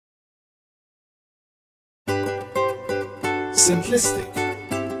Simplistic,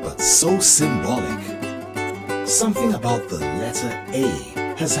 but so symbolic. Something about the letter A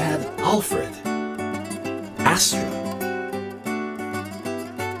has had Alfred, Astra,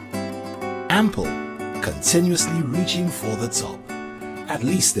 Ample continuously reaching for the top, at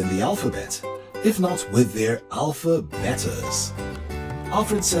least in the alphabet, if not with their alpha betters.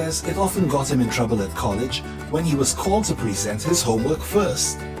 Alfred says it often got him in trouble at college when he was called to present his homework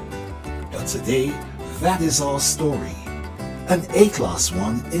first. But today, that is our story, an A-class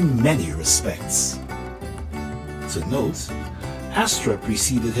one in many respects. To note, Astra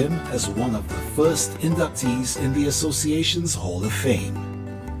preceded him as one of the first inductees in the association's Hall of Fame.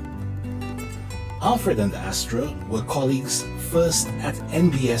 Alfred and Astra were colleagues first at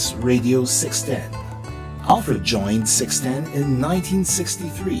NBS Radio 610. Alfred joined 610 in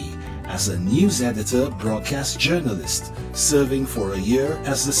 1963 as a news editor broadcast journalist, serving for a year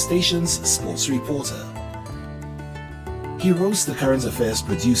as the station's sports reporter. He rose to current affairs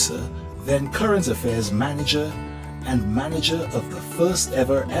producer, then current affairs manager, and manager of the first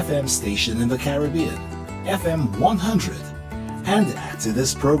ever FM station in the Caribbean, FM 100, and acted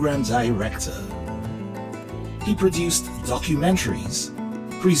as program director. He produced documentaries,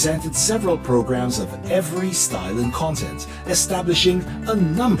 presented several programs of every style and content, establishing a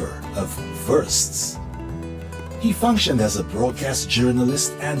number of firsts. He functioned as a broadcast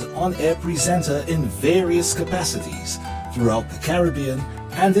journalist and on-air presenter in various capacities throughout the Caribbean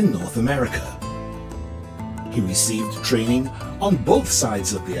and in North America. He received training on both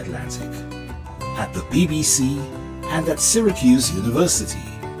sides of the Atlantic, at the BBC and at Syracuse University.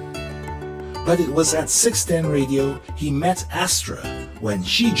 But it was at 610 Radio he met Astra when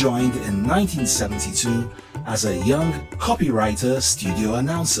she joined in 1972 as a young copywriter, studio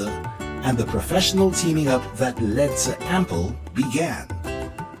announcer, and the professional teaming up that led to Ample began.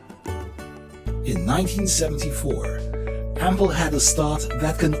 In 1974, Ample had a start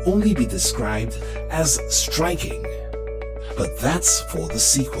that can only be described as striking, but that's for the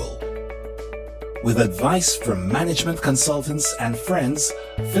sequel. With advice from management consultants and friends,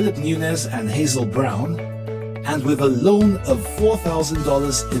 Philip Nunez and Hazel Brown, and with a loan of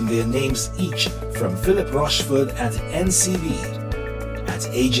 $4,000 in their names each from Philip Rochford at NCB, at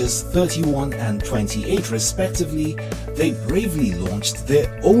ages 31 and 28 respectively, they bravely launched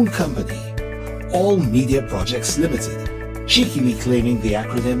their own company, All Media Projects Limited, cheekily claiming the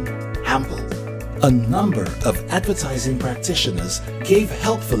acronym AMPLE. A number of advertising practitioners gave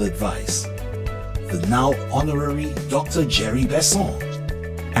helpful advice. The now honorary Dr. Jerry Besson,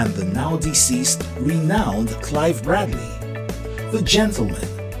 and the now deceased renowned Clive Bradley, the gentleman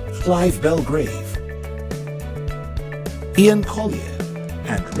Clive Belgrave, Ian Collier,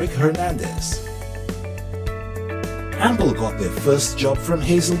 and Rick Hernandez. Ample got their first job from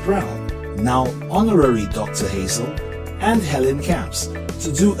Hazel Brown, now honorary Dr. Hazel, and Helen Camps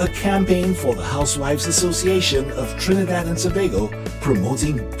to do a campaign for the Housewives Association of Trinidad and Tobago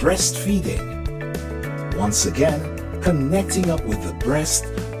promoting breastfeeding. Once again, connecting up with the breast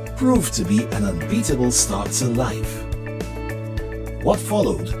proved to be an unbeatable start to life. What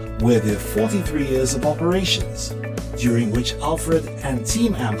followed were their 43 years of operations, during which Alfred and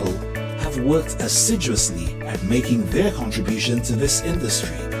Team Ample have worked assiduously at making their contribution to this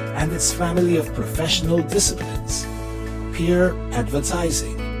industry and its family of professional disciplines: peer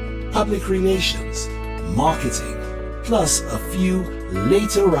advertising, public relations, marketing, plus a few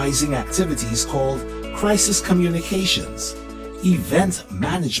later rising activities called crisis communications, event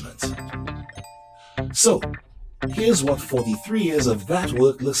management. So, here's what 43 years of that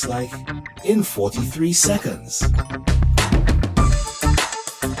work looks like in 43 seconds.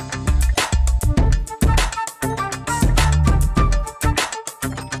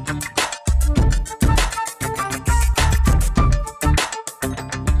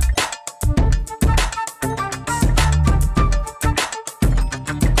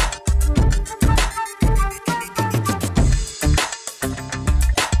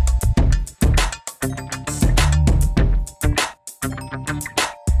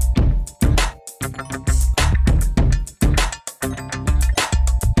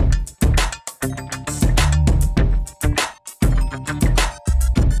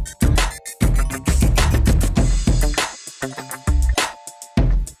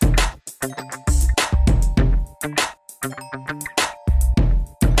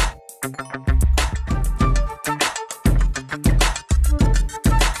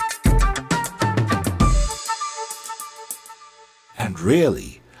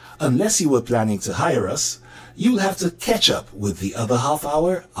 Really, unless you were planning to hire us, you'll have to catch up with the other half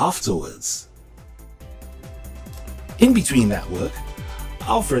hour afterwards. In between that work,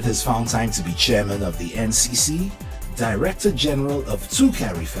 Alfred has found time to be chairman of the NCC, Director General of 2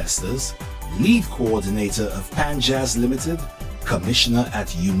 Carry Festas, Lead Coordinator of Panjazz Limited, Commissioner at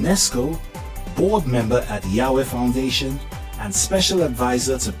UNESCO, Board Member at Yahweh Foundation, and Special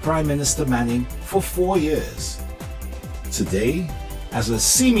Advisor to Prime Minister Manning for 4 years. Today, as a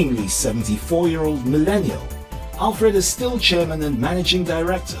seemingly 74-year-old millennial, Alfred is still Chairman and Managing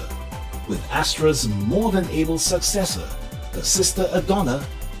Director, with Astra's more than able successor, the Sister Adonna,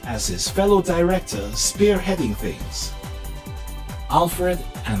 as his fellow director spearheading things. Alfred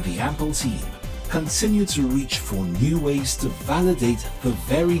and the Ample team continue to reach for new ways to validate the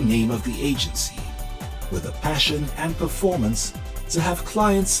very name of the agency, with a passion and performance to have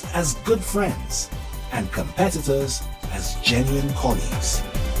clients as good friends and competitors as genuine colleagues.